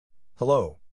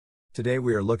Hello. Today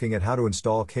we are looking at how to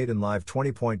install Kdenlive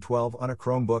 20.12 on a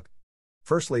Chromebook.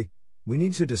 Firstly, we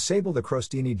need to disable the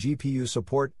Crostini GPU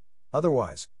support,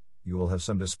 otherwise, you will have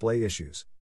some display issues.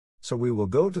 So we will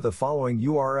go to the following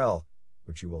URL,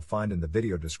 which you will find in the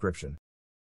video description.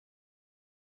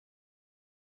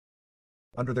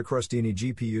 Under the Crostini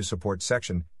GPU support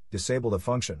section, disable the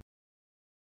function.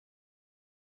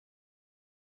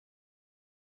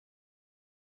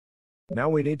 Now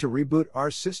we need to reboot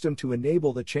our system to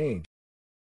enable the change.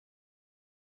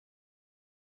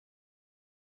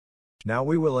 Now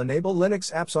we will enable Linux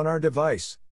apps on our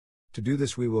device. To do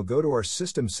this, we will go to our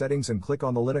system settings and click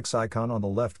on the Linux icon on the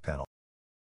left panel.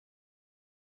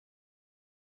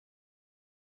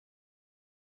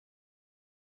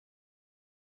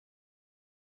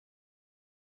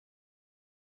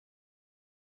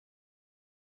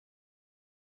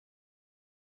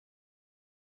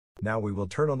 Now we will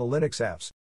turn on the Linux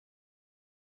apps.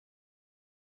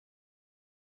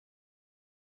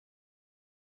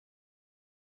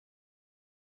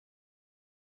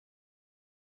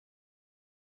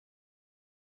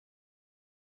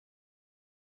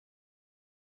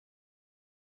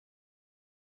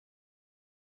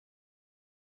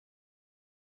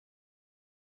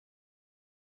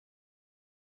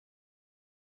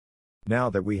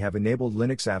 Now that we have enabled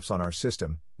Linux apps on our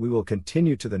system, we will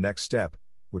continue to the next step,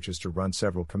 which is to run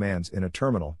several commands in a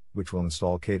terminal, which will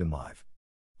install Kdenlive.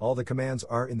 All the commands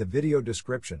are in the video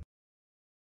description.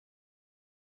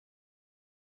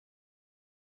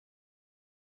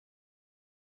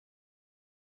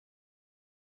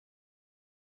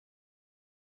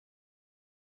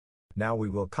 Now we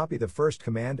will copy the first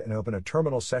command and open a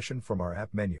terminal session from our app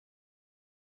menu.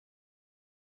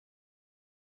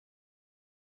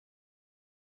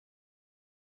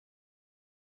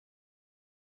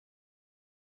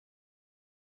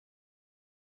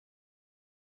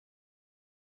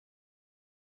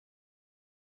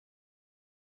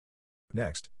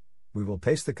 Next, we will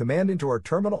paste the command into our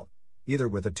terminal, either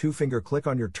with a two-finger click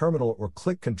on your terminal or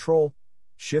click Ctrl,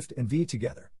 Shift and V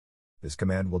together. This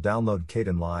command will download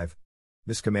Kdenlive.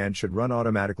 This command should run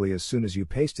automatically as soon as you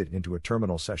paste it into a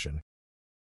terminal session.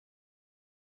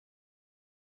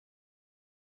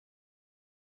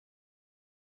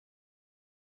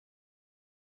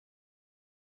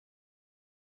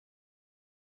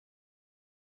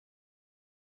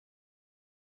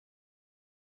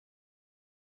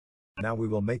 Now we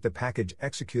will make the package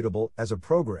executable as a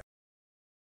program.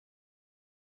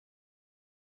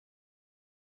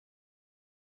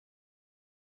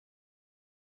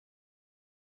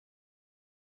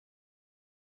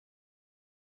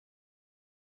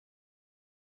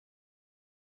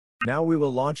 Now we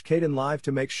will launch Kdenlive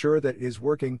to make sure that it is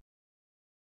working.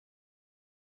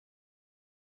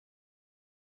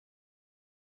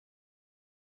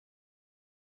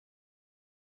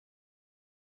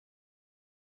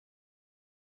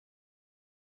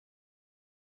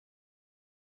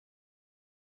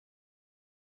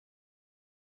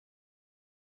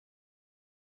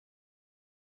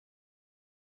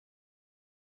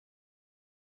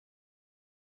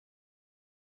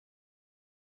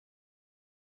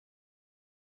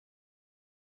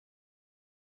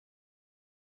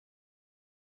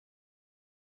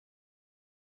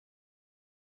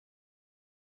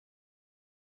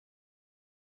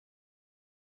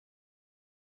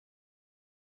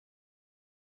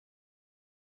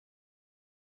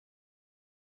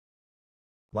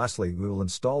 Lastly, we will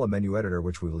install a menu editor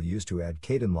which we will use to add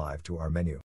Kdenlive to our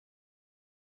menu.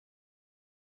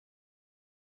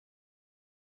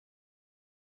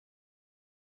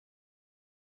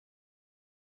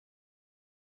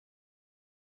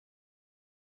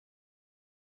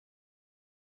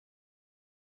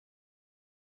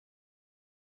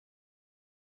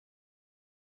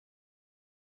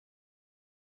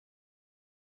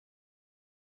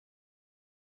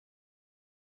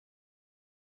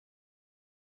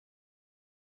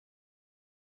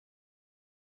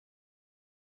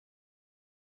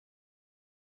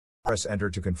 Press Enter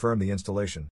to confirm the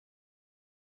installation.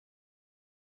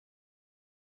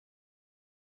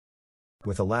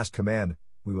 With the last command,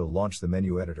 we will launch the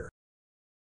menu editor.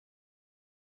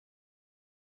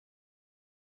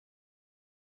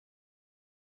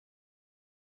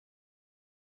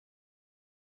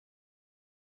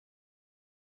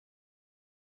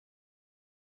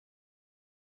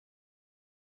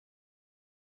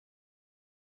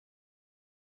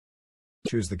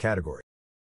 Choose the category.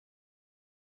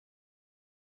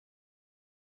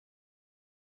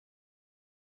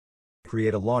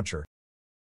 Create a launcher.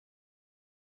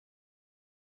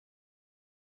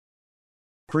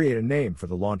 Create a name for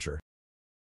the launcher.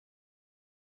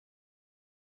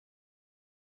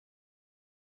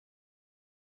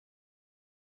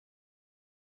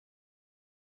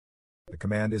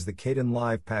 command is the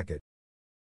Kdenlive packet.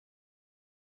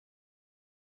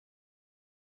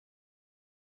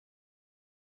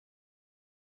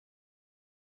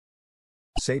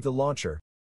 Save the launcher.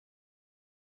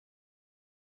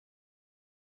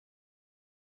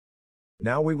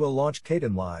 Now we will launch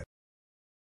Kdenlive.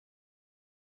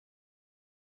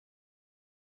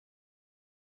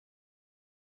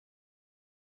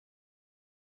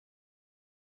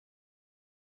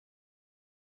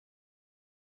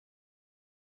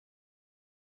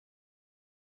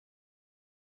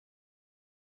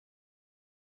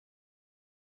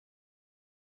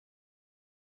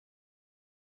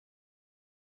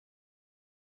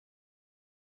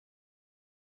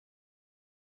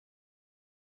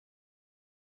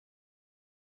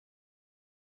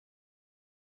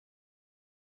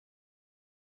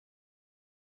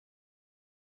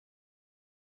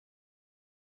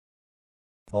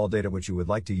 All data which you would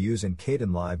like to use in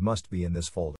Kdenlive must be in this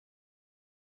folder.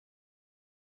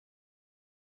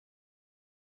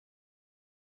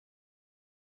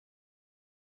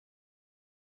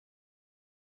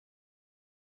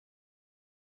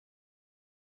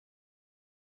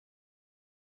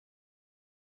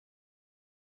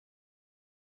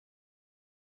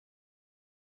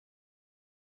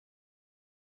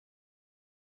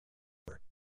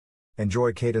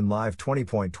 Enjoy Kdenlive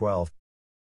 20.12.